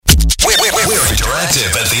We're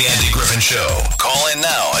interactive at the Andy Griffin Show. Call in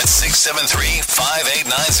now at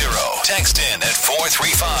 673-5890. Text in at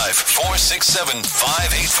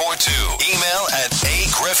 435-467-5842. Email at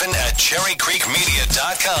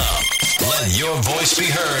agriffin@cherrycreekmedia.com. Let your voice be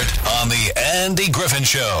heard on the Andy Griffin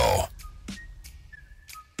Show.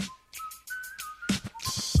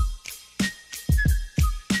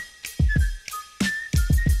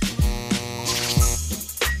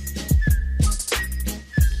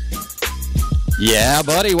 Yeah,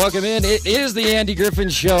 buddy, welcome in. It is the Andy Griffin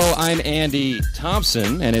Show. I'm Andy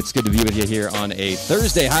Thompson, and it's good to be with you here on a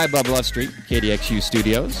Thursday. Hi, Bob Bluff Street, KDXU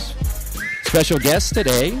Studios. Special guest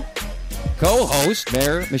today, co-host,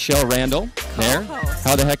 Mayor Michelle Randall. Mayor,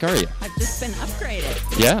 how the heck are you? I've just been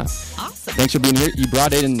upgraded. Yeah. Awesome. Thanks for being here. You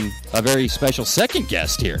brought in a very special second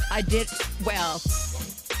guest here. I did, well,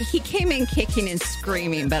 he came in kicking and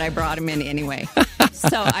screaming, but I brought him in anyway.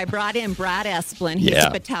 So I brought in Brad Esplin. He's the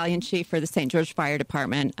battalion chief for the St. George Fire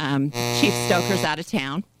Department. Chief Stoker's out of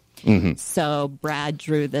town. Mm-hmm. So Brad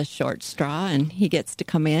drew the short straw, and he gets to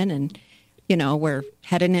come in. And, you know, we're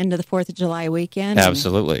heading into the 4th of July weekend.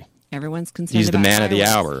 Absolutely. Everyone's concerned He's the about man of the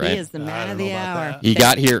fireworks. hour, right? He is the man of the hour. He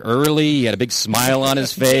got here early. He had a big smile on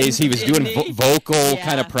his face. He was doing vocal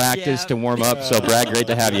kind of practice to warm up. So, Brad, great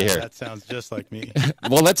to have you here. That sounds just like me.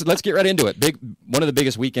 Well, let's get right into it. One of the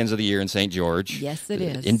biggest weekends of the year in St. George. Yes, it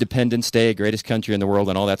is. Independence Day, greatest country in the world,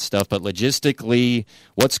 and all that stuff. But logistically,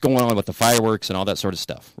 what's going on with the fireworks and all that sort of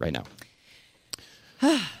stuff right now?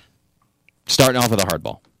 Starting off with a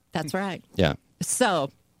hardball. That's right. Yeah. So,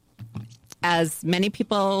 as many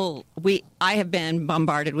people, I have been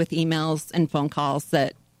bombarded with emails and phone calls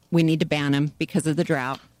that we need to ban them because of the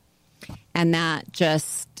drought. And that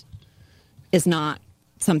just is not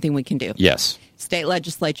something we can do. Yes. The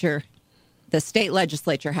state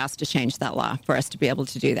legislature has to change that law for us to be able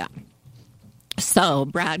to do that. So,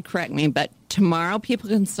 Brad, correct me, but tomorrow people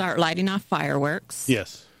can start lighting off fireworks.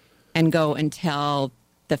 Yes. And go until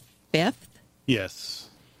the 5th. Yes.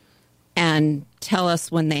 And tell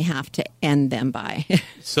us when they have to end them by.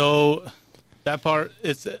 So that part,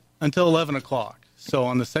 it's until 11 o'clock. So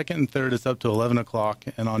on the 2nd and 3rd, it's up to 11 o'clock,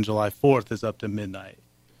 and on July 4th, it's up to midnight.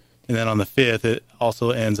 And then on the 5th, it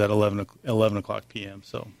also ends at 11 o'clock p.m.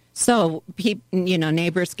 So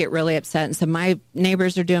neighbors get really upset. And so my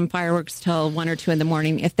neighbors are doing fireworks till 1 or 2 in the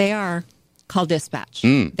morning. If they are, call dispatch.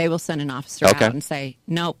 They will send an officer out and say,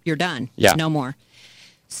 nope, you're done. Yeah. No more.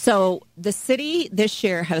 So the city this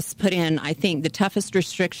year has put in, I think, the toughest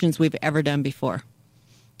restrictions we've ever done before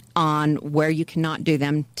on where you cannot do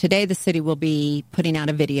them. Today, the city will be putting out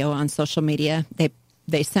a video on social media.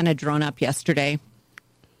 They sent a drone up yesterday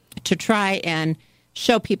to try and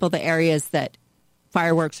show people the areas that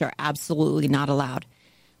fireworks are absolutely not allowed.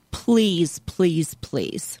 Please, please,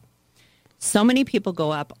 please. So many people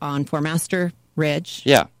go up on Foremaster Ridge,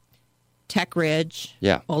 Tech Ridge,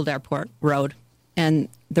 Old Airport Road, and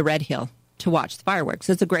the Red Hill to watch the fireworks.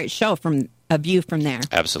 It's a great show from a view from there.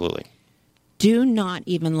 Absolutely. Do not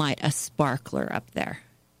even light a sparkler up there.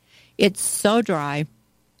 It's so dry.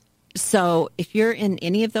 So if you're in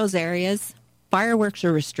any of those areas, fireworks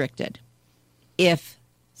are restricted. If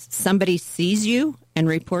somebody sees you and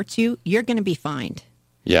reports you, you're going to be fined.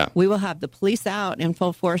 Yeah. We will have the police out in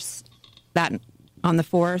full force that on the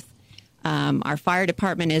 4th. Our fire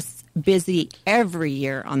department is busy every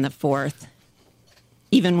year on the 4th.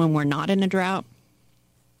 Even when we're not in a drought,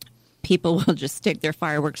 people will just stick their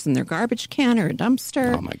fireworks in their garbage can or a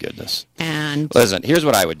dumpster. Oh, my goodness. And listen, here's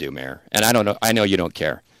what I would do, Mayor. And I know you don't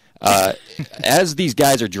care. As these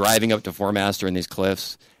guys are driving up to Foremaster in these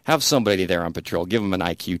cliffs, have somebody there on patrol. Give them an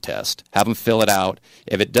IQ test. Have them fill it out.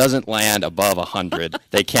 If it doesn't land above 100,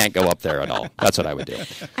 they can't go up there at all. That's what I would do.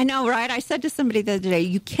 I know, right? I said to somebody the other day,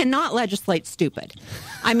 you cannot legislate stupid.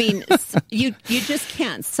 I mean, you just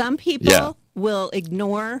can't. Some people will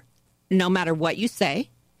ignore no matter what you say.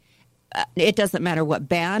 It doesn't matter what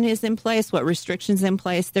ban is in place, what restrictions in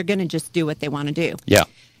place. They're going to just do what they want to do. Yeah.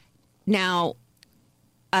 Now,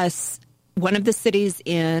 one of the cities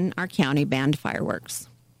in our county banned fireworks.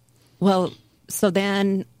 Well, so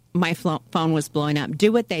then my phone was blowing up.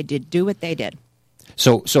 Do what they did. Do what they did.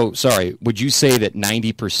 So sorry. Would you say that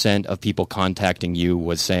 90% of people contacting you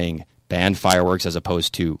was saying ban fireworks as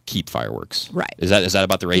opposed to keep fireworks? Right. Is that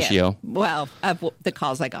about the ratio? Yeah. Well, of the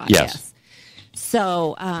calls I got. Yes.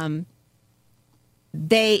 So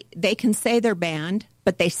they can say they're banned,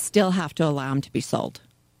 but they still have to allow them to be sold.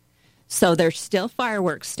 So there's still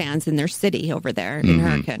fireworks stands in their city over there in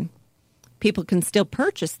Hurricane. People can still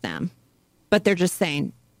purchase them, but they're just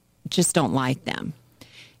saying, just don't light them.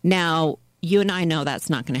 Now, you and I know that's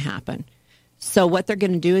not going to happen. So what they're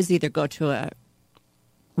going to do is either go to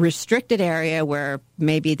restricted area where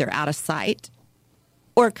maybe they're out of sight,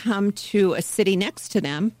 or come to a city next to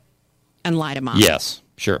them and light them up. Yes,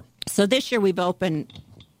 sure. So this year we've opened,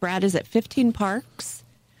 Brad, is it 15 parks?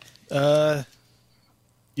 Yep,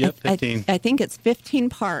 15. I think it's 15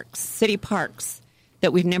 parks, city parks,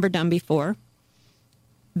 that we've never done before,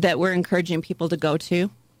 that we're encouraging people to go to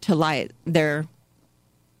light their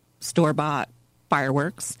store-bought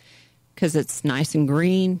fireworks, because it's nice and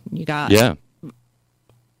green. You got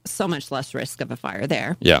so much less risk of a fire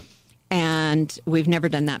there. Yeah. And we've never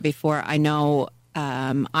done that before. I know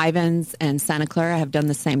Ivans and Santa Clara have done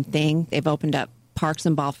the same thing. They've opened up parks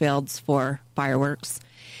and ball fields for fireworks.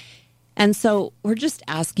 And so we're just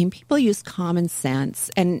asking people use common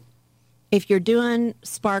sense. And if you're doing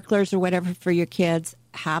sparklers or whatever for your kids,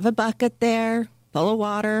 have a bucket there full of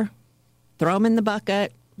water, throw them in the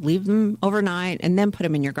bucket, leave them overnight, and then put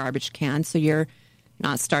them in your garbage can so you're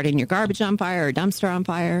not starting your garbage on fire or dumpster on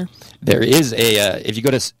fire. There is if you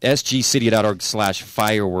go to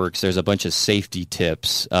sgcity.org/fireworks, there's a bunch of safety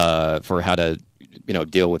tips for how to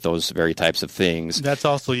deal with those very types of things. That's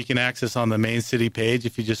also, you can access on the main city page.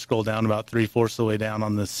 If you just scroll down about 3/4 of the way down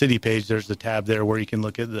on the city page, there's the tab there where you can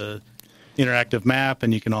look at the interactive map,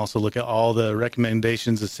 and you can also look at all the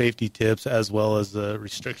recommendations, the safety tips, as well as the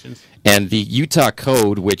restrictions. And the Utah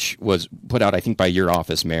code, which was put out, I think, by your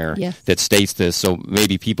office, Mayor, that states this, so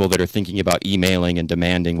maybe people that are thinking about emailing and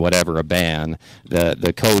demanding whatever a ban,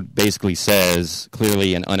 the code basically says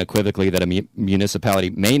clearly and unequivocally that a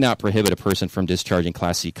municipality may not prohibit a person from discharging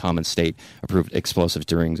Class C common state-approved explosives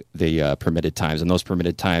during the permitted times. And those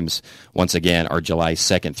permitted times, once again, are July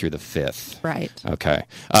 2nd through the 5th. Right. Okay.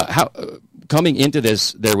 Coming into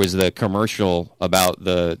this, there was the commercial about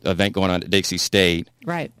the event going on at Dixie State.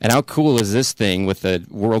 Right. And how cool is this thing with the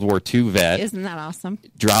World War II vet? Isn't that awesome?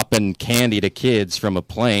 Dropping candy to kids from a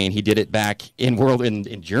plane. He did it back in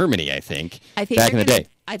Germany, I think back in the day.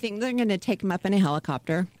 I think they're going to take him up in a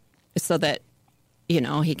helicopter so that,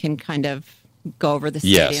 he can kind of go over the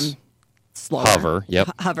stadium slower. Hover,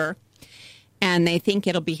 Hover. And they think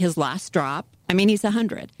it'll be his last drop. I mean, he's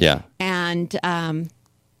 100. Yeah. And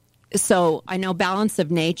so I know Balance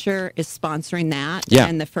of Nature is sponsoring that. Yeah.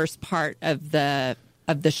 And the first part of the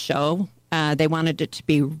show, they wanted it to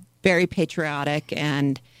be very patriotic,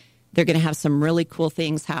 and they're going to have some really cool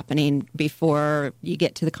things happening before you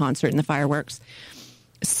get to the concert and the fireworks.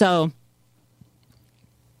 So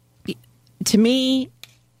to me,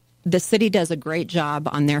 the city does a great job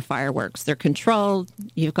on their fireworks. They're controlled.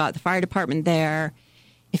 You've got the fire department there.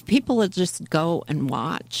 If people would just go and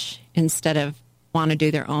watch instead of want to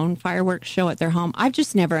do their own fireworks show at their home. I've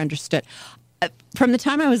just never understood. From the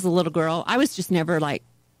time I was a little girl, I was just never like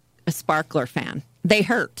a sparkler fan. They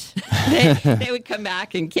hurt. they would come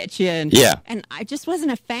back and catch you. And I just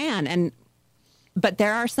wasn't a fan. But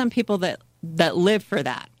there are some people that live for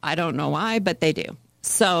that. I don't know why, but they do.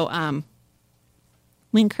 So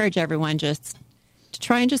we encourage everyone just to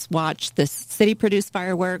try and just watch the city-produced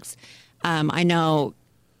fireworks. I know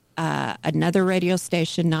another radio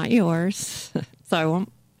station, not yours, so I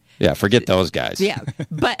won't. Yeah, forget those guys. Yeah,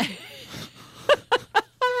 but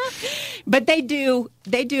but they do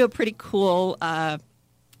a pretty cool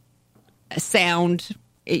sound,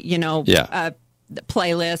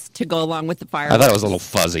 playlist to go along with the fireworks. I thought it was a little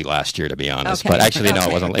fuzzy last year, to be honest. Okay. But actually, no,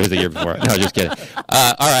 it wasn't. It was the year before. No, just kidding.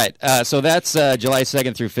 All right, so that's July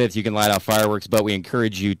 2nd through 5th. You can light off fireworks, but we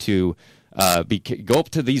encourage you to go up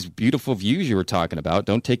to these beautiful views you were talking about.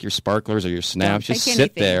 Don't take your sparklers or your snaps. Just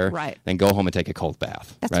sit there and go home and take a cold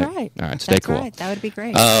bath. That's right. All right, stay cool. Right. That would be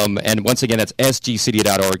great. And once again, that's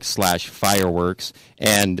sgcity.org/fireworks.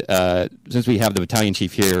 And since we have the battalion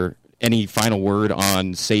chief here, any final word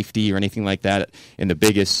on safety or anything like that in the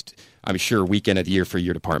biggest, I'm sure, weekend of the year for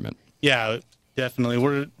your department? Yeah, definitely.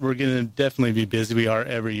 We're going to definitely be busy. We are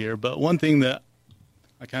every year. But one thing that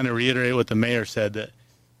I kind of reiterate what the mayor said, that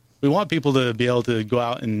we want people to be able to go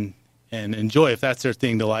out and enjoy, if that's their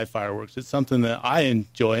thing, to light fireworks. It's something that I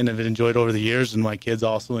enjoy and have enjoyed over the years, and my kids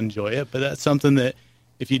also enjoy it. But that's something that,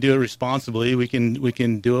 if you do it responsibly, we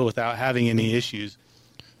can do it without having any issues.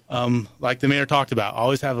 Like the mayor talked about,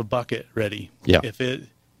 always have a bucket ready. Yeah.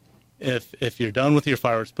 If you're done with your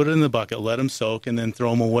fireworks, put it in the bucket, let them soak, and then throw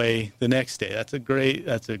them away the next day. That's a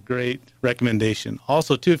great recommendation.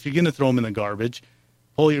 Also, too, if you're going to throw them in the garbage,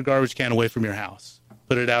 pull your garbage can away from your house.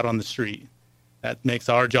 Put it out on the street. That makes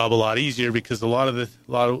our job a lot easier, because a lot of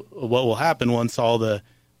what will happen once all the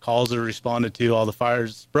calls are responded to, all the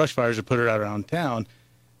brush fires are put out around town,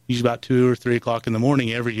 usually about 2 or 3 o'clock in the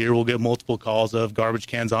morning every year, we'll get multiple calls of garbage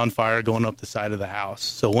cans on fire going up the side of the house.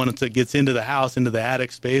 So once it gets into the house, into the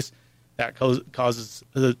attic space, that causes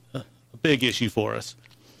a big issue for us.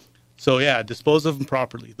 So, yeah, dispose of them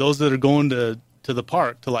properly. Those that are going to the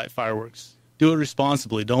park to light fireworks, do it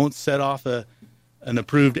responsibly. Don't set off an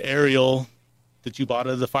approved aerial that you bought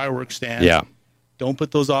at the fireworks stand. Yeah. Don't put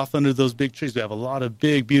those off under those big trees. We have a lot of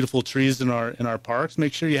big, beautiful trees in our parks.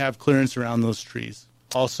 Make sure you have clearance around those trees.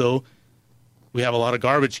 Also, we have a lot of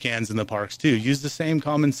garbage cans in the parks, too. Use the same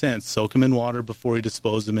common sense. Soak them in water before you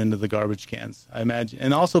dispose them into the garbage cans, I imagine.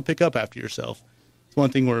 And also pick up after yourself. It's one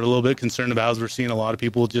thing we're a little bit concerned about is we're seeing a lot of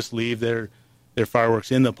people just leave their fireworks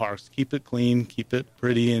in the parks. Keep it clean, keep it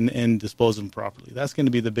pretty, and dispose them properly. That's going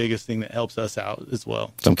to be the biggest thing that helps us out as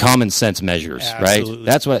well. Some common sense measures, Absolutely. right?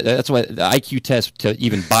 That's what the IQ test to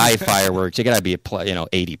even buy fireworks. You got to be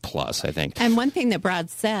 80 plus, I think. And one thing that Brad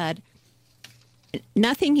said,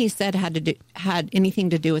 nothing he said had anything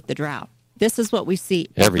to do with the drought. This is what we see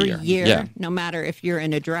every year, yeah. No matter if you're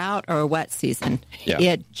in a drought or a wet season. Yeah.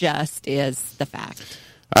 It just is the fact.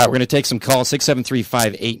 All right, we're going to take some calls,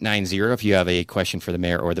 673-5890, if you have a question for the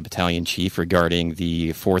mayor or the battalion chief regarding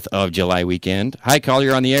the 4th of July weekend. Hi, caller,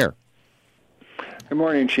 you're on the air. Good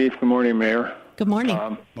morning, Chief. Good morning, Mayor. Good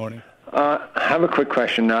morning. Morning. I have a quick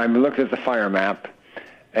question. I've looked at the fire map,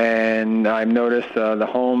 and I've noticed the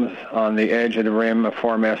homes on the edge of the rim of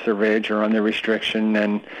Four Master Ridge are under restriction,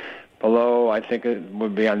 and below, I think it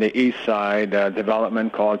would be on the east side, a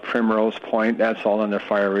development called Primrose Point. That's all under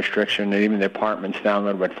fire restriction, and even the apartments down a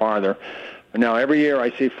little bit farther. But now, every year I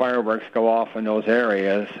see fireworks go off in those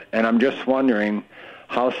areas, and I'm just wondering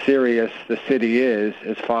how serious the city is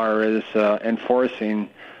as far as enforcing,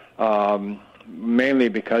 mainly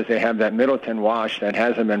because they have that Middleton wash that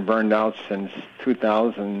hasn't been burned out since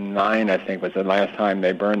 2009, I think, was the last time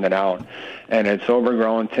they burned it out. And it's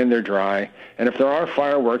overgrown, tinder dry. And if there are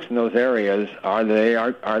fireworks in those areas, are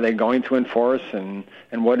they going to enforce, and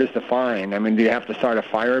what is the fine? I mean, do you have to start a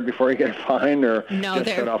fire before you get a fine, or just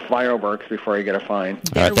set off fireworks before you get a fine?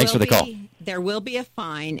 All right, thanks for the call. There will be a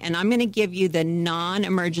fine, and I'm going to give you the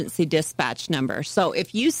non-emergency dispatch number. So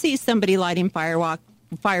if you see somebody lighting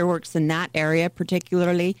fireworks in that area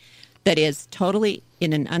particularly that is totally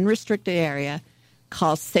in an unrestricted area,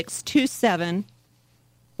 call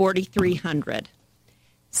 627-4300.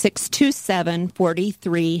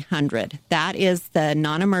 627-4300. That is the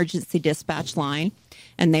non-emergency dispatch line,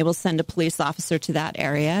 and they will send a police officer to that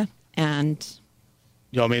area. And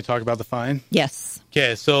You want me to talk about the fine? yes.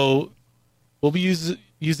 Okay, so we'll be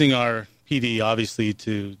using our PD, obviously,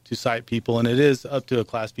 to cite people, and it is up to a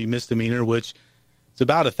Class B misdemeanor, which is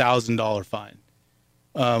about $1,000 fine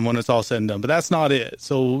when it's all said and done. But that's not it.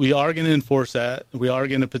 So we are going to enforce that. We are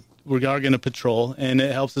going to patrol, and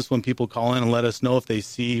it helps us when people call in and let us know if they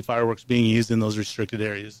see fireworks being used in those restricted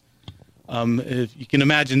areas. If you can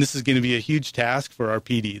imagine, this is going to be a huge task for our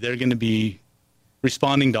PD. They're going to be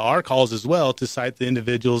responding to our calls as well to cite the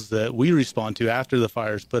individuals that we respond to after the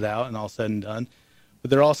fire's put out and all said and done.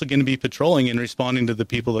 But they're also going to be patrolling and responding to the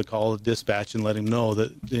people that call the dispatch and letting them know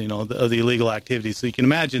that, of the illegal activities. So you can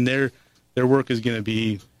imagine their work is going to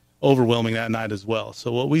be overwhelming that night as well.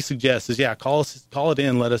 So what we suggest is, call it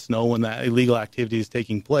in, let us know when that illegal activity is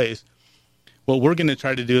taking place. What we're going to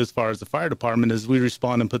try to do as far as the fire department is we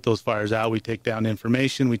respond and put those fires out. We take down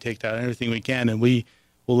information, we take down everything we can, and we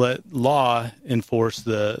will let law enforce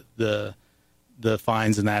the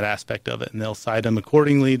fines in that aspect of it, and they'll cite them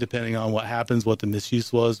accordingly depending on what happens, what the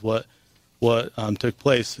misuse was, what took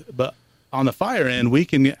place. But on the fire end, we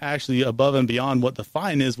can actually, above and beyond what the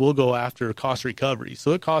fine is, we'll go after cost recovery.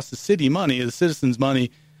 So it costs the city money, the citizens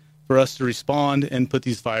money, for us to respond and put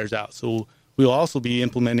these fires out. So we'll also be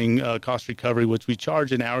implementing cost recovery, which we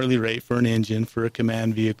charge an hourly rate for an engine, for a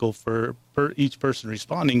command vehicle, for each person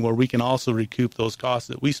responding, where we can also recoup those costs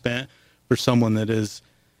that we spent for someone that is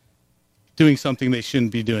doing something they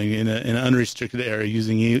shouldn't be doing in an unrestricted area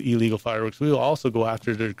using illegal fireworks. We will also go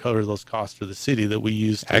after to recover those costs for the city that we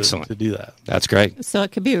use to do that. That's great. So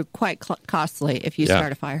it could be quite costly if you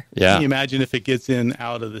start a fire. Yeah. Can you imagine if it gets in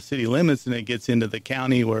out of the city limits and it gets into the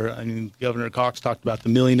county where, Governor Cox talked about the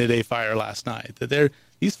 $1 million a day fire last night, that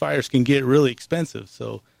these fires can get really expensive.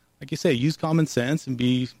 So, like you say, use common sense and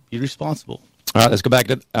be responsible. All right, let's go back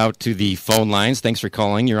out to the phone lines. Thanks for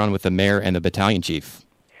calling. You're on with the mayor and the battalion chief.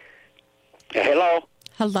 Hello.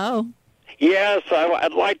 Hello. Yes,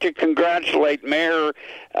 I'd like to congratulate Mayor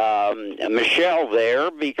Michelle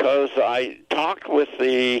there, because I talked with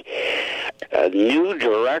the new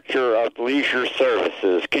director of leisure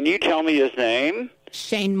services. Can you tell me his name?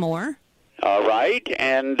 Shane Moore. All right,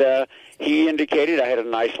 and he indicated, I had a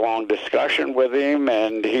nice long discussion with him,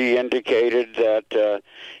 and he indicated that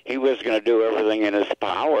he was going to do everything in his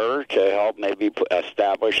power to help maybe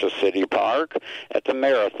establish a city park at the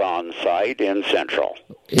Marathon site in Central.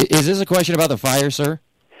 Is this a question about the fire, sir?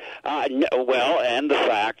 Well, and the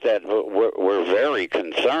fact that we're very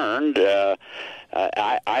concerned.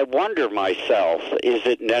 I wonder myself, is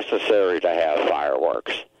it necessary to have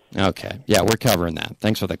fireworks? Okay. Yeah, we're covering that.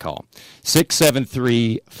 Thanks for the call.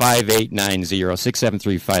 673-5890,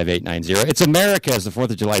 673-5890. It's America. It's the 4th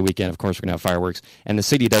of July weekend. Of course, we're going to have fireworks. And the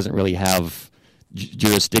city doesn't really have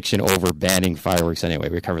jurisdiction over banning fireworks anyway.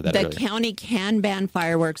 We covered that earlier. The county can ban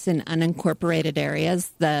fireworks in unincorporated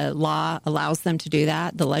areas. The law allows them to do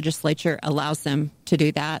that. The legislature allows them to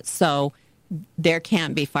do that. So there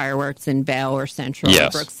can't be fireworks in Vail or Central or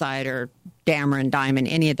Brookside or Dameron, Diamond,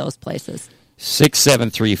 any of those places.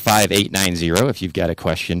 673-5890 if you've got a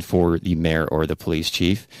question for the mayor or the police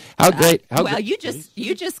chief. You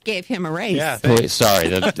just gave him a raise. Yeah, sorry,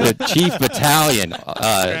 the chief battalion.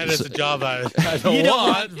 That is a job I don't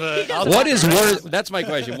want, but what is worse? That's my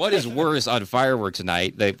question. What is worse on fireworks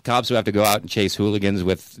night? The cops who have to go out and chase hooligans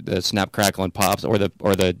with the snap, crackle, and pops, or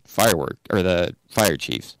the firework or the fire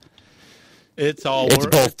chiefs? It's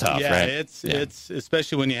both tough, yeah, right? It's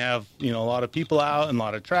especially when you have a lot of people out and a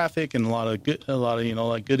lot of traffic and a lot of good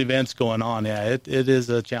events going on. Yeah, it is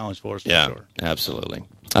a challenge for us. For sure. Absolutely.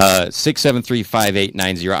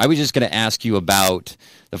 673-5890. I was just going to ask you about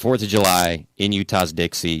the 4th of July in Utah's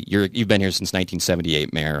Dixie. You've been here since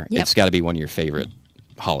 1978, Mayor. Yep. It's got to be one of your favorite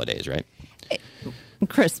holidays, right?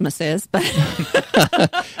 Christmas is, but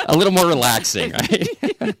a little more relaxing, right?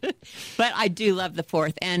 But I do love the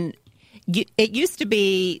 4th, and it used to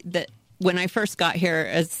be that when I first got here,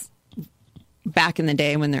 as back in the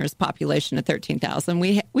day when there was a population of 13,000,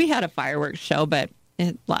 we had a fireworks show, but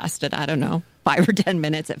it lasted, 5 or 10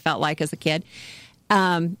 minutes, it felt like, as a kid.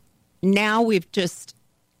 Now we've just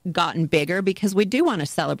gotten bigger because we do want to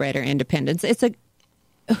celebrate our independence.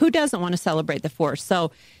 Who doesn't want to celebrate the 4th?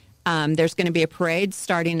 So there's going to be a parade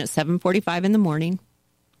starting at 7:45 in the morning.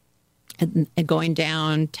 And going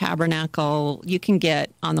down Tabernacle. You can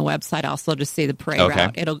get on the website also to see the parade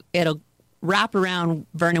route. It'll wrap around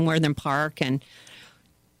Vernon Wortham Park, and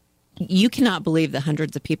you cannot believe the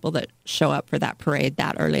hundreds of people that show up for that parade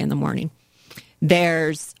that early in the morning.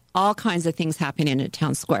 There's all kinds of things happening at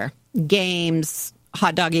Town Square. Games,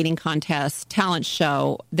 hot dog eating contest, talent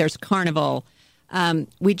show. There's carnival.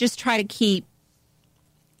 We just try to keep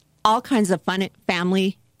all kinds of fun,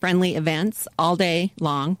 family-friendly events all day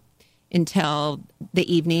long until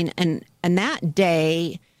the evening. And that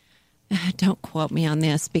day, don't quote me on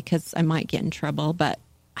this because I might get in trouble, but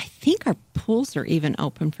I think our pools are even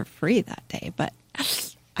open for free that day. But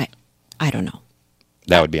I don't know.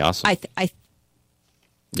 That would be awesome.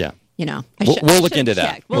 Yeah. We'll look into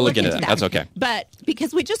that. We'll look into that. That's okay. But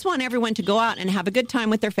because we just want everyone to go out and have a good time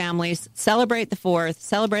with their families, celebrate the 4th,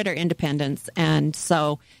 celebrate our independence. And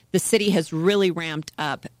so the city has really ramped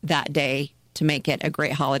up that day to make it a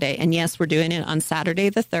great holiday. And yes, we're doing it on Saturday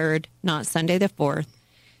the 3rd, not Sunday the 4th.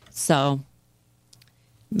 So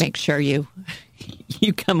make sure you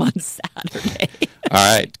come on Saturday.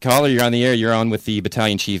 All right. Caller, you're on the air. You're on with the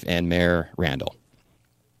battalion chief and Mayor Randall.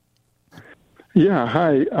 Yeah,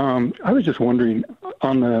 hi. I was just wondering,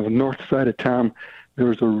 on the north side of town, there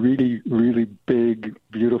was a really, really big,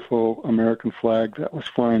 beautiful American flag that was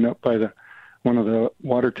flying up by one of the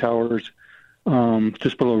water towers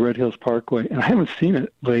just below Red Hills Parkway. And I haven't seen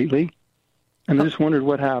it lately, and I just wondered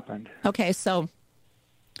what happened. Okay, so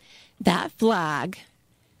that flag,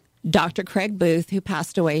 Dr. Craig Booth, who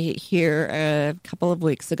passed away here a couple of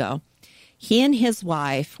weeks ago, he and his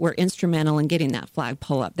wife were instrumental in getting that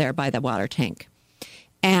flagpole up there by the water tank.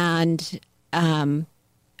 And it's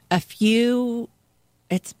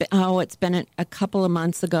been a couple of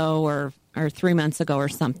months ago or 3 months ago or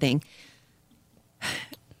something.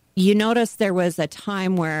 You notice there was a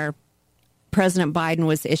time where President Biden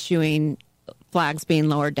was issuing flags being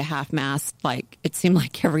lowered to half-mast. Like, it seemed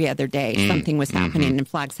like every other day something was happening and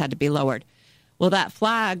flags had to be lowered. Well, that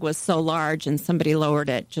flag was so large and somebody lowered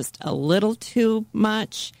it just a little too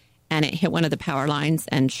much, and it hit one of the power lines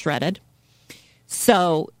and shredded.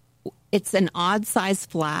 So it's an odd-sized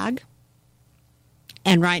flag,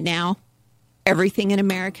 and right now everything in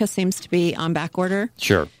America seems to be on back order.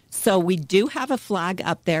 Sure. So we do have a flag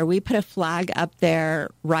up there. We put a flag up there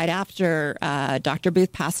right after Dr.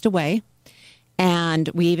 Booth passed away. And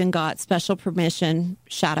we even got special permission.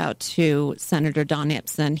 Shout out to Senator Don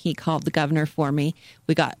Ipson. He called the governor for me.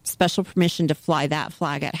 We got special permission to fly that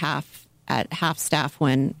flag at half staff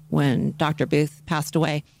when Dr. Booth passed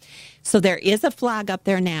away. So there is a flag up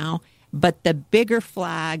there now, but the bigger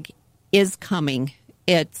flag is coming.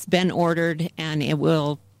 It's been ordered, and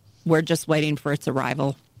we're just waiting for its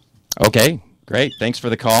arrival. Okay, Great. Thanks for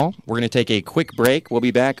the call. We're going to take a quick break. We'll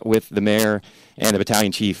be back with the mayor and the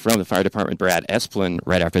battalion chief from the fire department, Brad Esplin,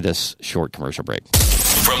 right after this short commercial break.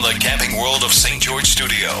 From the Camping World of St. George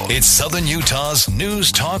Studio, it's Southern Utah's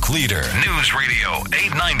News Talk leader. News Radio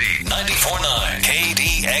 890, 94.9,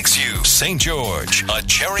 KDXU, St. George, a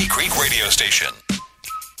Cherry Creek radio station.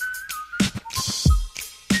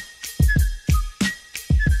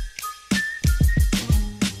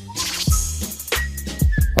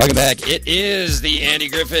 Welcome back. It is the Andy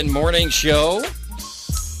Griffin Morning Show.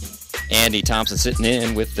 Andy Thompson sitting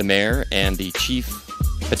in with the mayor and the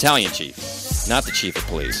battalion chief, not the chief of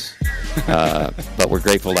police. But we're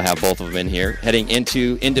grateful to have both of them in here. Heading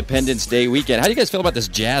into Independence Day weekend. How do you guys feel about this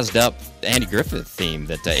jazzed up Andy Griffith theme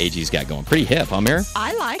that AG's got going? Pretty hip, huh, Mayor?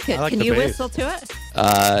 I like it. like Can the you bass. whistle to it?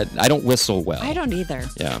 I don't whistle well. I don't either.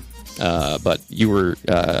 Yeah. But you were,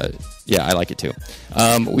 yeah, I like it too.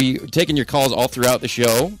 We taking your calls all throughout the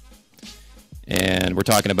show, and we're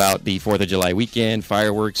talking about the 4th of July weekend,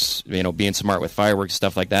 fireworks, being smart with fireworks,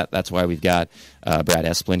 stuff like that. That's why we've got Brad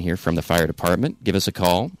Esplin here from the fire department. Give us a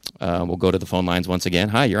call. We'll go to the phone lines once again.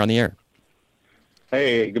 Hi, you're on the air.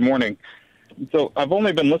 Hey, good morning. So I've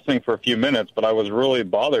only been listening for a few minutes, but I was really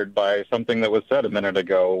bothered by something that was said a minute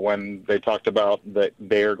ago when they talked about that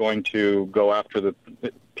they are going to go after the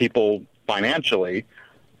people financially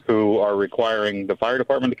who are requiring the fire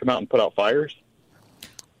department to come out and put out fires.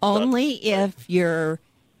 Only if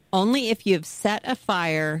you've set a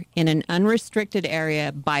fire in an unrestricted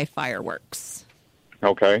area by fireworks.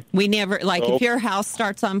 Okay. We never, if your house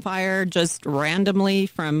starts on fire just randomly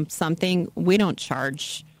from something, we don't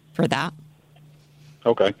charge for that.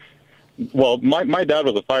 Okay. Well, my dad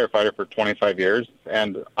was a firefighter for 25 years,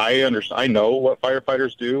 and I know what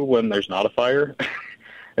firefighters do when there's not a fire.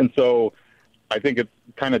 And so I think it's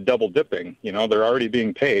kind of double dipping. They're already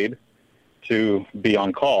being paid to be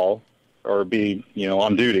on call or be,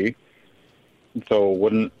 on duty. So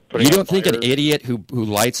wouldn't putting You don't out think an fires- idiot who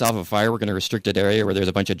lights off a firework in a restricted area where there's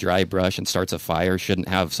a bunch of dry brush and starts a fire shouldn't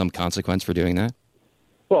have some consequence for doing that?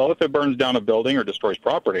 Well, if it burns down a building or destroys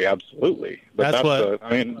property, absolutely. But That's what- but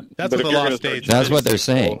that's what if the you're law gonna states. start That's what they're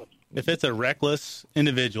charging saying. people- If it's a reckless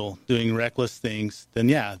individual doing reckless things, then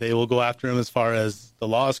yeah, they will go after him as far as the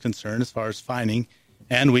law is concerned, as far as fining,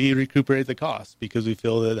 and we recuperate the cost because we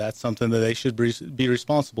feel that that's something that they should be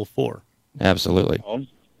responsible for. Absolutely.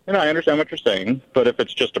 And I understand what you're saying, but if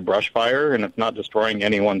it's just a brush fire and it's not destroying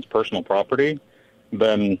anyone's personal property,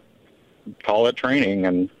 then call it training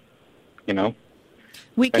and,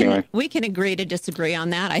 We can Anyway. we can agree to disagree on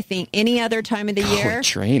that. I think any other time of the year, Oh,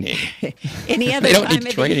 training. any other They don't time need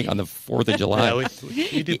of training on the 4th of July. Yeah,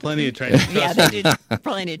 we do plenty of training. yeah, they do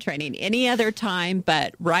plenty of training. Any other time,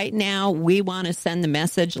 but right now we want to send the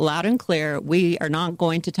message loud and clear. We are not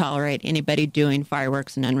going to tolerate anybody doing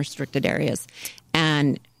fireworks in unrestricted areas,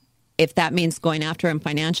 and if that means going after them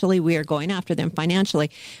financially, we are going after them financially.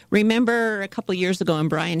 Remember a couple of years ago in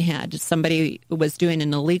Bryan Head, somebody was doing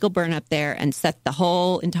an illegal burn up there and set the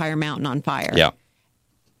whole entire mountain on fire. Yeah.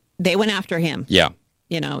 They went after him. Yeah.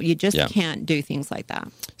 You just Yeah. can't do things like that.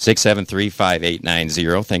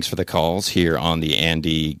 673-5890. Thanks for the calls here on the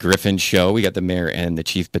Andy Griffin Show. We got the mayor and the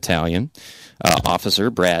chief battalion officer,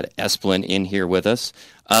 Brad Esplin, in here with us.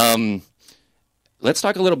 Let's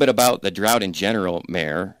talk a little bit about the drought in general,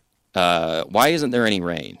 Mayor. Why isn't there any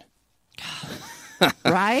rain?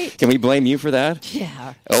 Right? Can we blame you for that?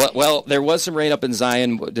 Yeah. Well, there was some rain up in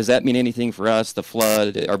Zion. Does that mean anything for us? The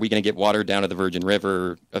flood? Are we going to get water down to the Virgin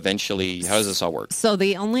River eventually? How does this all work? So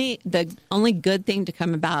the only good thing to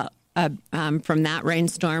come about from that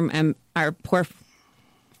rainstorm, our poor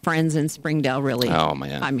friends in Springdale really. Oh,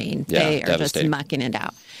 man. I mean, Yeah, they are just devastating. mucking it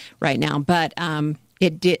out right now. But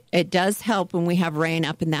it does help when we have rain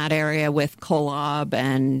up in that area with Kolob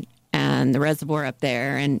and the reservoir up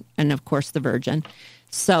there, and of course the Virgin.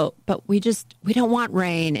 So, but we don't want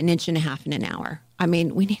rain an inch and a half in an hour. I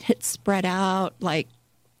mean, we need it spread out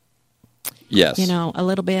Yes. a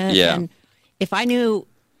little bit. Yeah. And if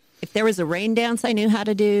there was a rain dance I knew how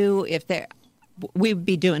to do, we would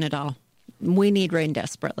be doing it all. We need rain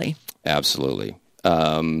desperately. Absolutely.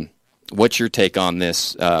 What's your take on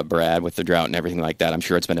this, Brad, with the drought and everything like that? I'm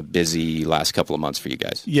sure it's been a busy last couple of months for you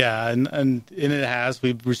guys. Yeah, and it has.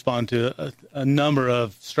 We've responded to a number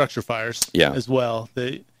of structure fires as well.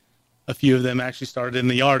 A few of them actually started in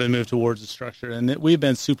the yard and moved towards the structure, and we've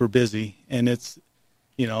been super busy. And it's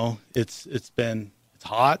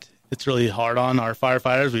hot. It's really hard on our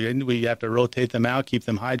firefighters. We have to rotate them out, keep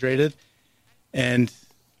them hydrated, and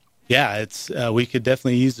yeah, it's we could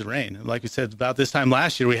definitely use the rain. Like we said, about this time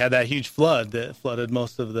last year, we had that huge flood that flooded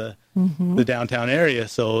most of the downtown area.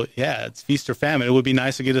 So, yeah, it's feast or famine. It would be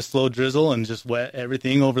nice to get a slow drizzle and just wet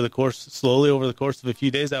everything slowly over the course of a few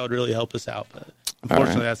days. That would really help us out. But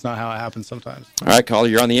unfortunately, that's not how it happens sometimes. All right, caller,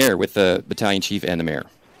 you're on the air with the battalion chief and the mayor.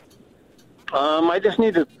 I just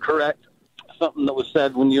need to correct something that was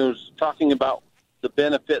said when you were talking about the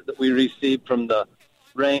benefit that we received from the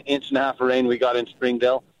inch and a half of rain we got in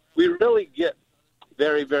Springdale. We really get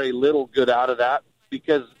very, very little good out of that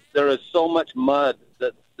because there is so much mud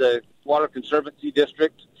that the Water Conservancy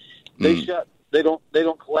District, they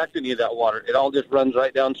don't collect any of that water. It all just runs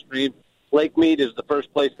right downstream. Lake Mead is the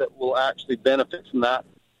first place that will actually benefit from that,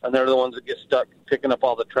 and they're the ones that get stuck picking up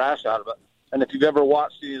all the trash out of it. And if you've ever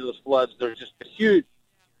watched any of those floods, there's just a huge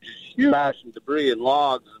trash and debris and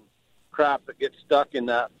logs and crap that gets stuck in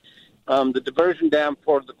that. The diversion dam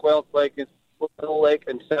for the Quail Lake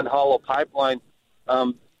and Sand Hollow pipeline,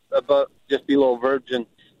 about just below Virgin,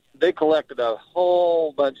 they collected a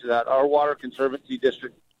whole bunch of that. Our Water Conservancy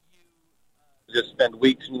District just spent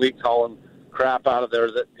weeks and weeks hauling crap out of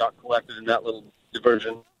there that got collected in that little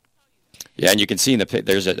diversion. Yeah, and you can see in the pit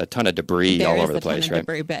there's a ton of debris all over the place, right?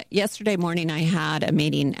 Debris, but yesterday morning I had a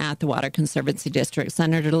meeting at the Water Conservancy District.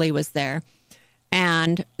 Senator Lee was there,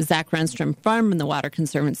 and Zach Renstrom from the Water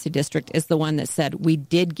Conservancy District is the one that said we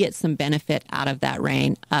did get some benefit out of that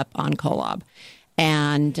rain up on Kolob.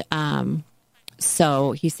 And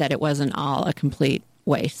so he said it wasn't all a complete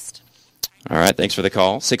waste. All right, thanks for the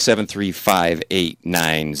call.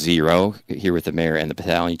 673-5890, here with the mayor and the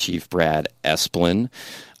battalion chief, Brad Esplin.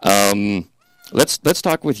 Let's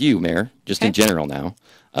talk with you, Mayor, just in general now.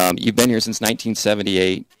 You've been here since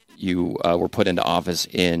 1978. You were put into office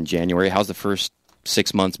in January. How's the first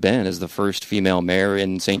 6 months been as the first female mayor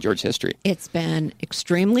in St. George history? It's been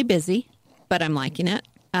extremely busy, but I'm liking it.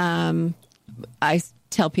 I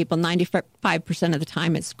tell people 95% of the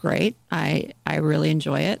time it's great. I really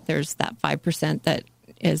enjoy it. There's that 5% that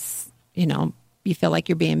is, you feel like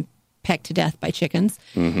you're being pecked to death by chickens.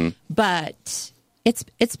 Mm-hmm. But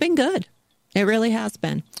it's been good. It really has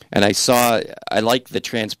been. And I like the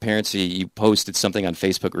transparency. You posted something on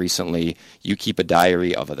Facebook recently. You keep a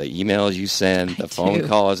diary of the emails you send, the phone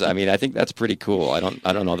calls. I mean, I think that's pretty cool. I don't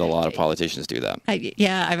know that a lot of politicians do that.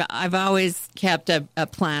 I've always kept a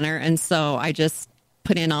planner, and so I just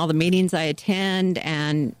put in all the meetings I attend,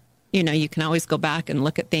 and you can always go back and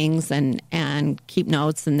look at things and keep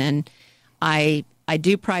notes. And then I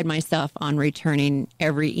do pride myself on returning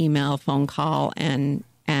every email, phone call, and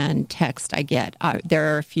text I get.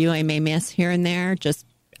 There are a few I may miss here and there just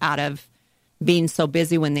out of being so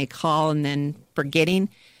busy when they call and then forgetting.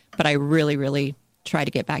 But I really, really try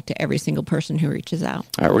to get back to every single person who reaches out.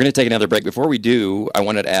 All right, we're going to take another break. Before we do, I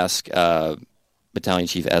wanted to ask Battalion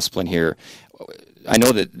Chief Esplin here. I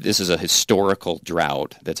know that this is a historical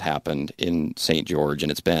drought that's happened in St. George,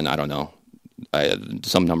 and it's been, I don't know,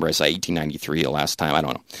 some number I saw 1893 the last time. I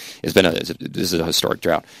don't know. This is a historic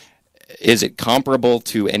drought. Is it comparable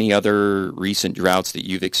to any other recent droughts that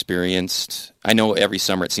you've experienced? I know every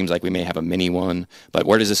summer it seems like we may have a mini one, but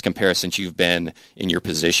where does this compare since you've been in your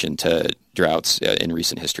position to droughts in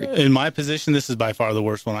recent history? In my position, this is by far the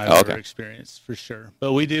worst one I've ever experienced, for sure.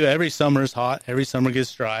 But we do, every summer is hot, every summer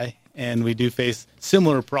gets dry, and we do face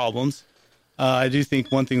similar problems. I do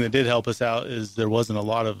think one thing that did help us out is there wasn't a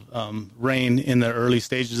lot of rain in the early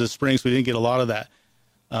stages of spring, so we didn't get a lot of that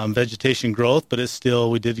vegetation growth, but it's still,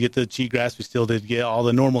 we did get the cheatgrass. We still did get all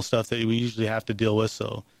the normal stuff that we usually have to deal with.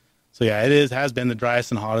 So yeah, has been the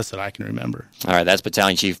driest and hottest that I can remember. All right, that's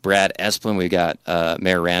Battalion Chief Brad Esplin. We've got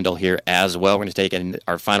Mayor Randall here as well. We're going to take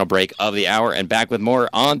our final break of the hour and back with more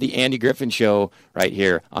on the Andy Griffin Show right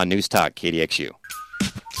here on News Talk KDXU.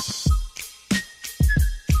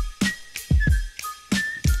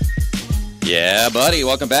 Yeah, buddy,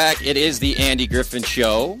 welcome back. It is the Andy Griffin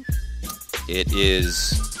Show. It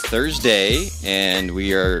is Thursday, and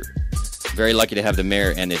we are very lucky to have the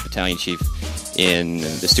mayor and the battalion chief in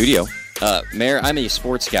the studio. Mayor, I'm a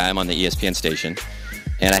sports guy. I'm on the ESPN station,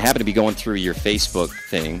 and I happen to be going through your Facebook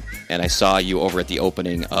thing, and I saw you over at the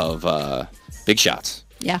opening of Big Shots.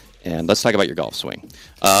 Yeah. And let's talk about your golf swing.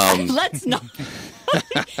 Let's not.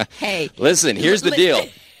 Hey. Listen, here's the deal.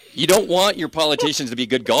 You don't want your politicians to be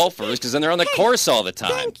good golfers because then they're on the course all the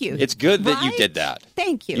time. Thank you. It's good that you did that.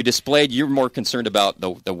 Thank you. You displayed, you're more concerned about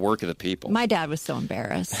the work of the people. My dad was so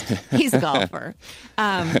embarrassed. He's a golfer.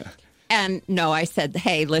 And no, I said,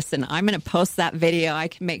 hey, listen, I'm going to post that video. I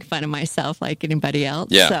can make fun of myself like anybody else.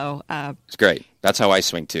 Yeah. So, it's great. That's how I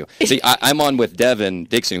swing too. See, I'm on with Devin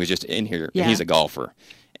Dixon, who's just in here. Yeah. He's a golfer.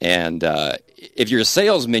 And if you're a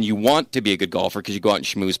salesman, you want to be a good golfer because you go out and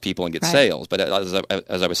schmooze people and get sales. But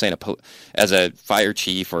as I was saying, as a fire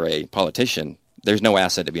chief or a politician, there's no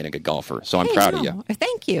asset to being a good golfer. So I'm proud of you.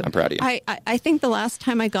 Thank you. I'm proud of you. I think the last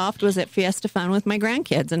time I golfed was at Fiesta Fun with my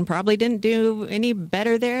grandkids, and probably didn't do any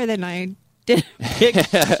better there than I did big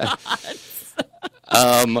shots.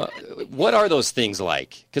 What are those things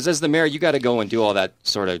like? Because as the mayor, you got to go and do all that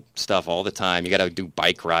sort of stuff all the time. You got to do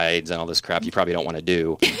bike rides and all this crap you probably don't want to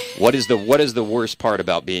do. What is the worst part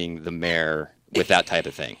about being the mayor with that type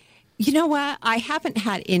of thing? You know what? I haven't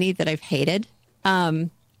had any that I've hated.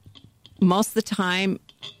 Most of the time,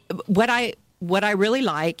 what I really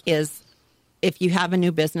like is if you have a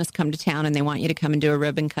new business come to town and they want you to come and do a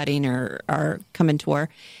ribbon cutting or come and tour,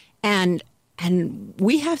 and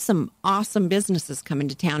we have some awesome businesses coming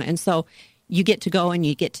to town, and so you get to go and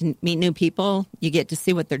you get to meet new people, you get to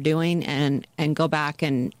see what they're doing, and go back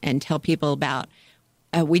and tell people about.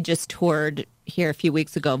 We just toured here a few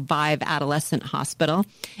weeks ago, Vive Adolescent Hospital,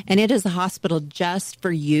 and it is a hospital just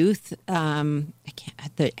for youth. I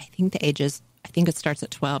think it starts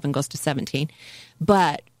at 12 and goes to 17,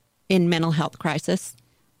 but in mental health crisis,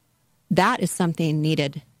 that is something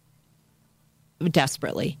needed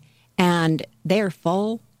desperately, and they are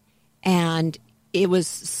full. And it was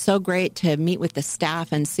so great to meet with the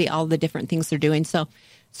staff and see all the different things they're doing. So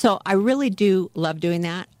I really do love doing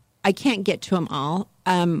that. I can't get to them all.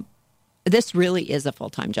 This really is a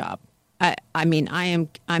full-time job.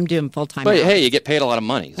 I'm doing full-time. But hey, you get paid a lot of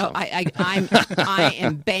money. So. Oh, I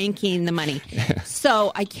am banking the money.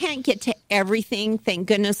 So I can't get to everything. Thank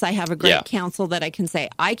goodness I have a great council that I can say,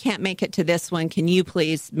 I can't make it to this one. Can you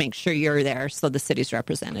please make sure you're there so the city's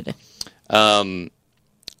represented?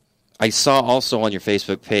 I saw also on your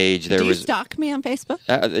Facebook page Do you stalk me on Facebook?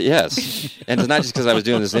 Yes, and it's not just because I was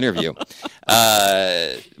doing this interview.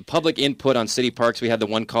 Public input on city parks. We had the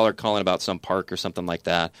one caller calling about some park or something like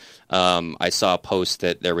that. I saw a post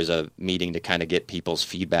that there was a meeting to kind of get people's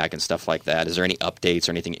feedback and stuff like that. Is there any updates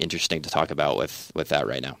or anything interesting to talk about with that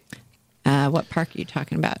right now? What park are you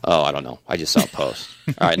talking about? Oh, I don't know. I just saw a post.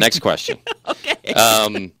 All right, next question.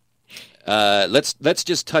 Okay. Let's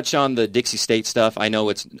just touch on the Dixie State stuff. I know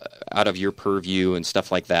it's out of your purview and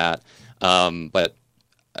stuff like that, but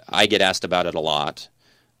I get asked about it a lot,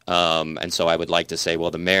 and so I would like to say,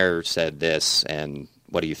 well, the mayor said this, and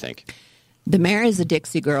what do you think? The mayor is a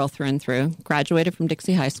Dixie girl through and through. Graduated from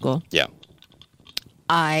Dixie High School. Yeah.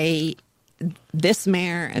 This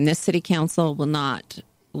mayor and this city council will not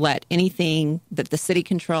let anything that the city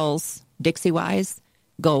controls Dixie-wise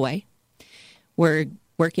go away. We're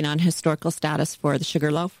working on historical status for the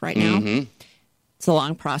Sugarloaf right now. Mm-hmm. It's a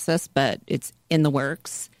long process, but it's in the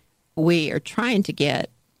works. We are trying to get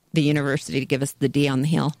the university to give us the D on the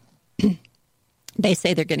hill. They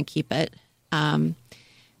say they're going to keep it,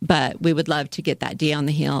 but we would love to get that D on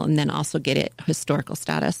the hill and then also get it historical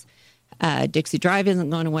status. Dixie Drive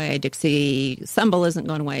isn't going away. Dixie Sumble isn't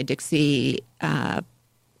going away. Dixie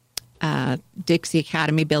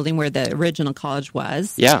Academy building where the original college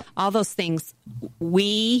was. Yeah. All those things,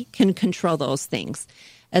 we can control those things.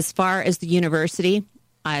 As far as the university,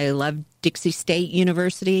 I love Dixie State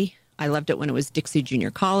University. I loved it when it was Dixie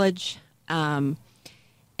Junior College. But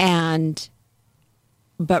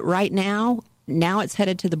right now it's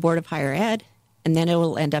headed to the Board of Higher Ed, and then it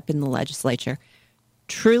will end up in the legislature.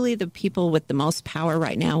 Truly, the people with the most power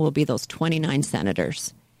right now will be those 29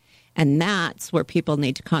 senators. And that's where people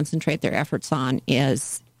need to concentrate their efforts on,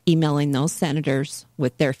 is emailing those senators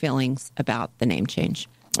with their feelings about the name change.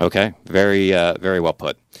 Okay, very well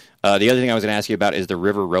put. The other thing I was going to ask you about is the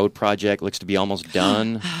River Road project. Looks to be almost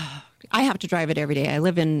done. I have to drive it every day. I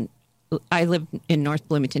live in North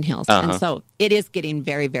Bloomington Hills, Uh-huh. and so it is getting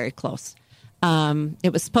very, very close.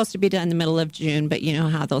 It was supposed to be done in the middle of June, but you know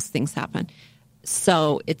how those things happen.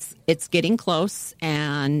 So it's getting close,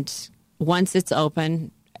 and once it's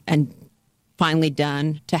open and finally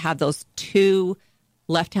done, to have those 2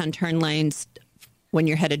 left-hand turn lanes when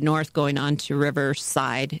you're headed north going on to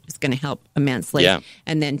Riverside is going to help immensely. Yeah.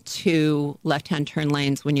 And then 2 left-hand turn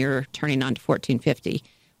lanes when you're turning onto 1450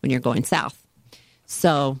 when you're going south.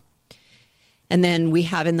 So, and then we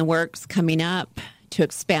have in the works coming up to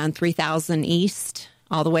expand 3000 East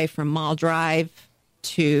all the way from Mall Drive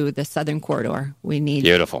to the Southern Corridor. We need...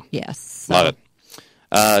 Beautiful. Yes. So, love it.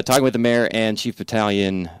 Talking with the mayor and chief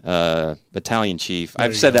battalion chief.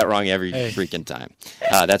 I've said that wrong every freaking time.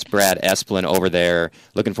 That's Brad Esplin over there.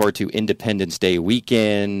 Looking forward to Independence Day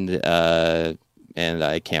weekend, and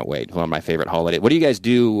I can't wait. One of my favorite holidays. What do you guys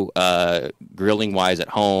do grilling-wise at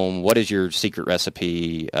home? What is your secret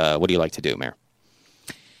recipe? What do you like to do, Mayor?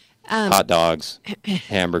 Hot dogs,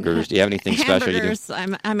 hamburgers. Do you have anything special you do? Hamburgers.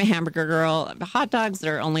 I'm a hamburger girl. Hot dogs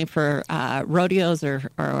are only for rodeos or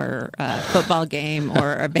a football game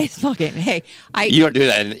or a baseball game. Hey, you don't do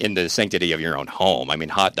that in the sanctity of your own home. I mean,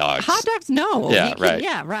 hot dogs. Hot dogs, no. Yeah, right.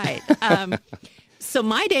 Yeah, right. So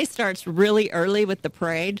my day starts really early with the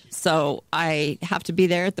parade. So I have to be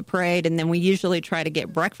there at the parade, and then we usually try to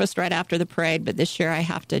get breakfast right after the parade. But this year I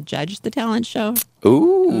have to judge the talent show.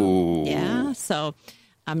 Ooh. Yeah. So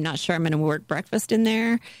I'm not sure I'm going to work breakfast in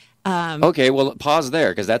there. Okay, well, pause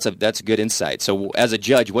there because that's a good insight. So, as a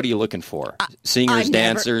judge, what are you looking for? Singers,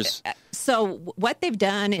 dancers. So what they've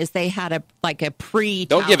done is they had a pre.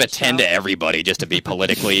 Don't give a 10 to everybody just to be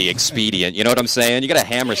politically expedient. You know what I'm saying? You got to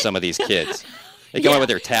hammer some of these kids. They come out with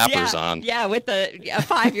their tappers on. Yeah, with a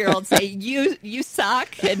 5-year-old say you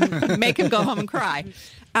suck and make him go home and cry.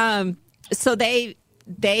 So they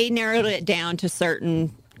narrowed it down to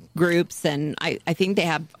certain groups, and I think they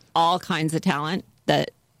have all kinds of talent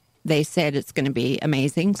that they said it's going to be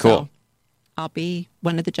amazing. Cool. So I'll be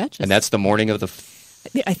one of the judges. And that's the morning of the...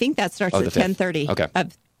 I think that starts at 10:30. Okay.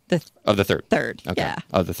 Of the third. Third, okay. yeah.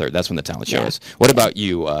 Of the third. That's when the talent show is. What about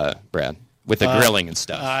you, Brad? With the grilling and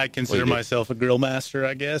stuff. I consider myself a grill master,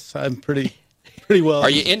 I guess. I'm pretty well. Are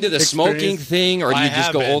you into the smoking thing, or do you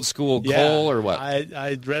just go old school coal, or what?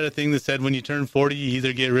 I read a thing that said when you turn 40, you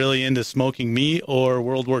either get really into smoking meat or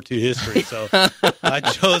World War II history. So I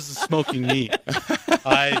chose smoking meat.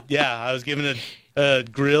 I was given a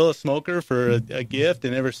grill, a smoker for a gift,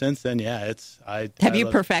 and ever since then, Have you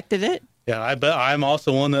perfected it? Yeah, but I'm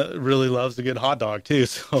also one that really loves a good hot dog too,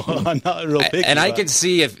 so I'm not real picky. And I can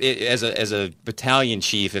see if, as a battalion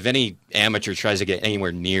chief, if any amateur tries to get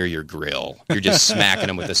anywhere near your grill, you're just smacking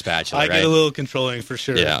them with a spatula. I get a little controlling for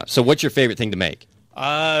sure. Yeah. So, what's your favorite thing to make?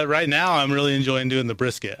 Right now, I'm really enjoying doing the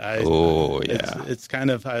brisket. It's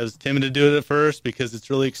kind of, I was timid to do it at first because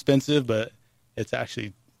it's really expensive, but it's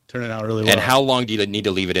actually turning out really well. And how long do you need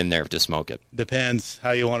to leave it in there to smoke it? Depends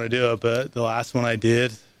how you want to do it, but the last one I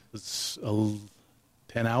did was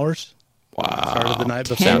 10 hours. Wow. Started the night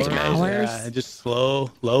before. 10 hours? Yeah, just low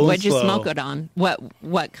and slow. What'd you smoke it on?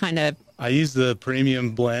 What kind of? I used the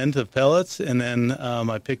premium blend of pellets, and then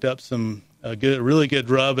I picked up a really good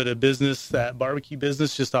rub at that barbecue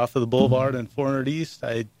business just off of the Boulevard and 400 East.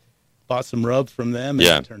 I bought some rub from them,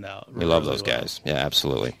 and it turned out we love those guys. Yeah,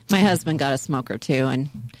 absolutely. My husband got a smoker, too, and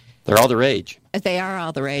they're all the rage. They are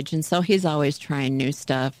all the rage, and so he's always trying new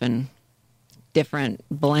stuff and different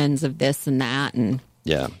blends of this and that, and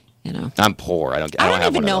I'm poor. I don't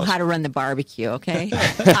even know how to run the barbecue. Okay,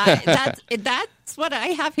 that's what I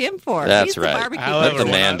have him for. That's He's right. The barbecue. Let the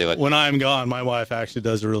man do it. When I'm gone, my wife actually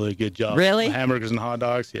does a really good job. Really, hamburgers and hot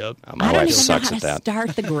dogs. Yep. My wife sucks at that.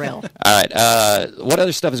 Start the grill. All right. What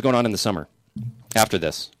other stuff is going on in the summer after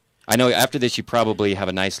this? I know after this you probably have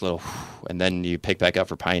a nice little, and then you pick back up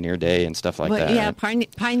for Pioneer Day and stuff like that. Yeah,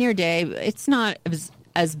 Pioneer Day. It's not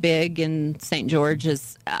as big in St. George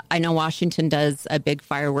as I know Washington does a big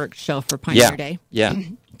fireworks show for Pioneer Day. Yeah.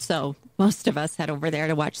 So most of us head over there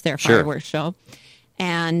to watch their fireworks show.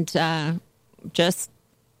 And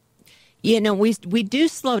we do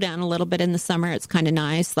slow down a little bit in the summer. It's kind of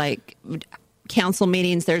nice. Like council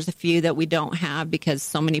meetings, there's a few that we don't have because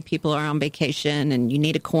so many people are on vacation and you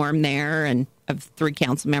need a quorum there and of 3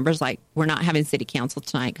 council members. Like we're not having city council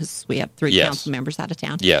tonight because we have 3 council members out of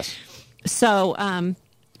town. Yes. So,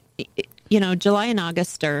 July and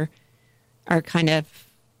August are kind of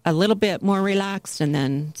a little bit more relaxed, and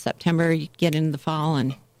then September you get into the fall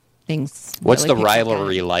and things. What's really the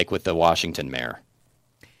rivalry like with the Washington mayor?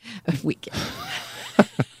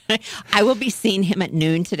 I will be seeing him at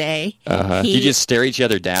noon today. You just stare each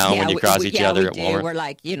other down when you cross each other at Walmart? We're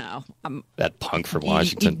like, that punk from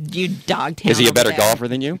Washington. You dog town. Is he a better golfer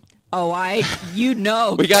than you? Oh,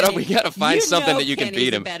 we gotta find something that you can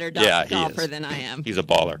beat him. A better golfer than I am. He's a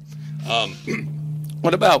baller.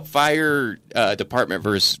 What about fire department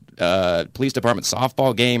versus police department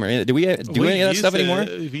softball game? Or do we do any of that stuff anymore?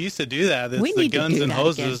 We used to do that. It's the guns and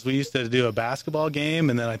hoses. Again. We used to do a basketball game,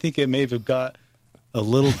 and then I think it may have got a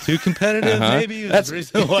little too competitive. Maybe that's the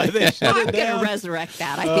reason why they shut it down. I'm going to resurrect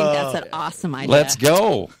that. I think that's an awesome idea. Let's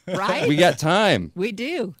go. Right? We got time. We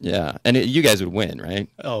do. Yeah, and you guys would win, right?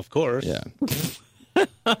 Oh, of course. Yeah.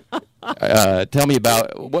 Tell me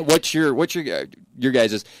about what's your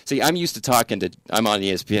guys'. See, I'm used to talking to. I'm on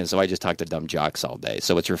ESPN, so I just talk to dumb jocks all day.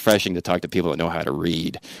 So it's refreshing to talk to people that know how to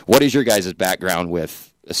read. What is your guys' background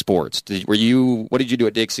with sports? What did you do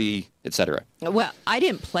at Dixie, etc.? Well, I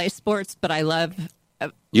didn't play sports, but I love.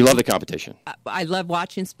 You love the competition. I love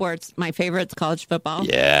watching sports. My favorite's college football.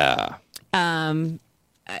 Yeah.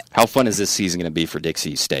 How fun is this season going to be for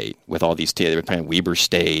Dixie State with all these teams? They're playing Weber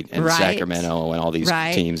State and Right. Sacramento and all these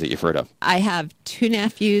Right. teams that you've heard of. I have 2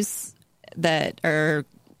 nephews that are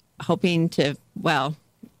hoping to, well,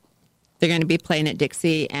 they're going to be playing at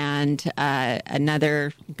Dixie, and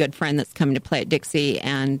another good friend that's coming to play at Dixie,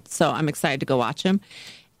 and so I'm excited to go watch them.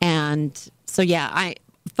 And so, yeah,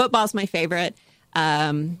 football's my favorite.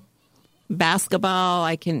 Basketball,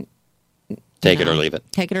 I can Take it or leave it.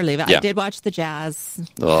 Take it or leave it. Yeah. I did watch the Jazz.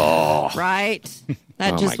 Oh, Right?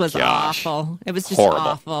 That Oh, just my was gosh. awful. It was just Horrible.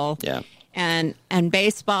 awful. Yeah. And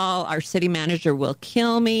baseball, our city manager will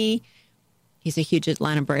kill me. He's a huge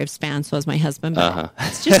Atlanta Braves fan, so is my husband, but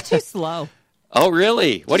it's just too slow. Oh,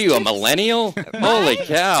 really? What are you, a millennial? Holy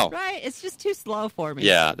cow. Right? It's just too slow for me.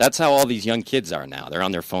 Yeah, that's how all these young kids are now. They're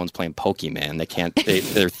on their phones playing Pokemon. They can't.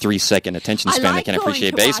 Their 3-second attention I span. like They can't going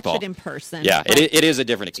appreciate to baseball. watch it in person. Yeah, but it is a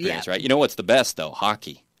different experience, Yeah. right? You know what's the best though?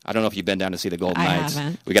 Hockey. I don't know if you've been down to see the Golden I Knights.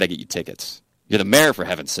 haven't. We got to get you tickets. You're the mayor, for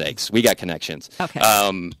heaven's sakes. We got connections. Okay.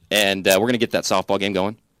 And we're gonna get that softball game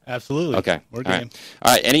going. Absolutely. Okay. We're All game. right.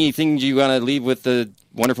 All right. Anything you want to leave with the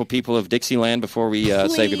wonderful people of Dixieland before we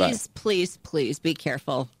say goodbye? Please be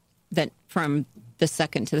careful that from the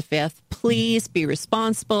 2nd to the 5th. Please be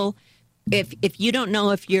responsible. If you don't know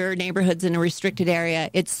if your neighborhood's in a restricted area,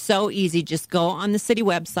 it's so easy. Just go on the city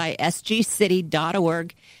website,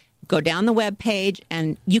 sgcity.org, go down the web page,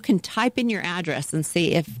 and you can type in your address and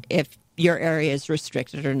see if your area is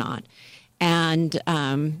restricted or not. And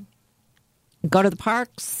go to the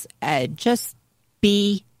parks. Just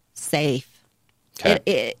be safe.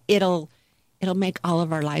 Okay. It'll make all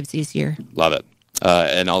of our lives easier. Love it.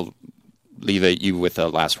 And I'll leave you with a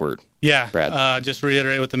last word. Yeah, Brad. just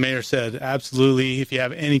reiterate what the mayor said. Absolutely. If you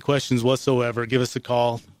have any questions whatsoever, give us a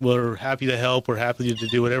call. We're happy to help. We're happy to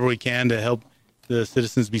do whatever we can to help the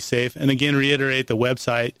citizens be safe. And again, reiterate the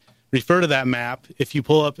website. Refer to that map. If you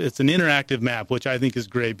pull up, it's an interactive map, which I think is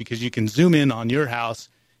great because you can zoom in on your house.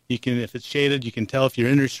 You can, if it's shaded, you can tell if you're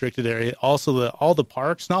in a restricted area. Also, all the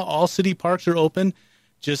parks, not all city parks are open,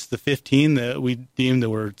 just the 15 that we deemed that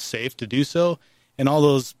were safe to do so. And all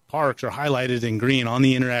those parks are highlighted in green on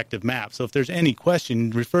the interactive map. So if there's any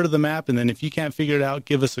question, refer to the map, and then if you can't figure it out,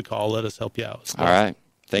 give us a call. Let us help you out. All right.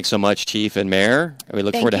 Thanks so much, Chief and Mayor. We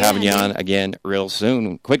look Thank forward to you, having you Andy. on again real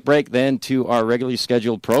soon. Quick break then to our regularly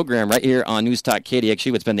scheduled program right here on News Talk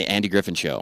KDXU. It's been the Andy Griffin Show.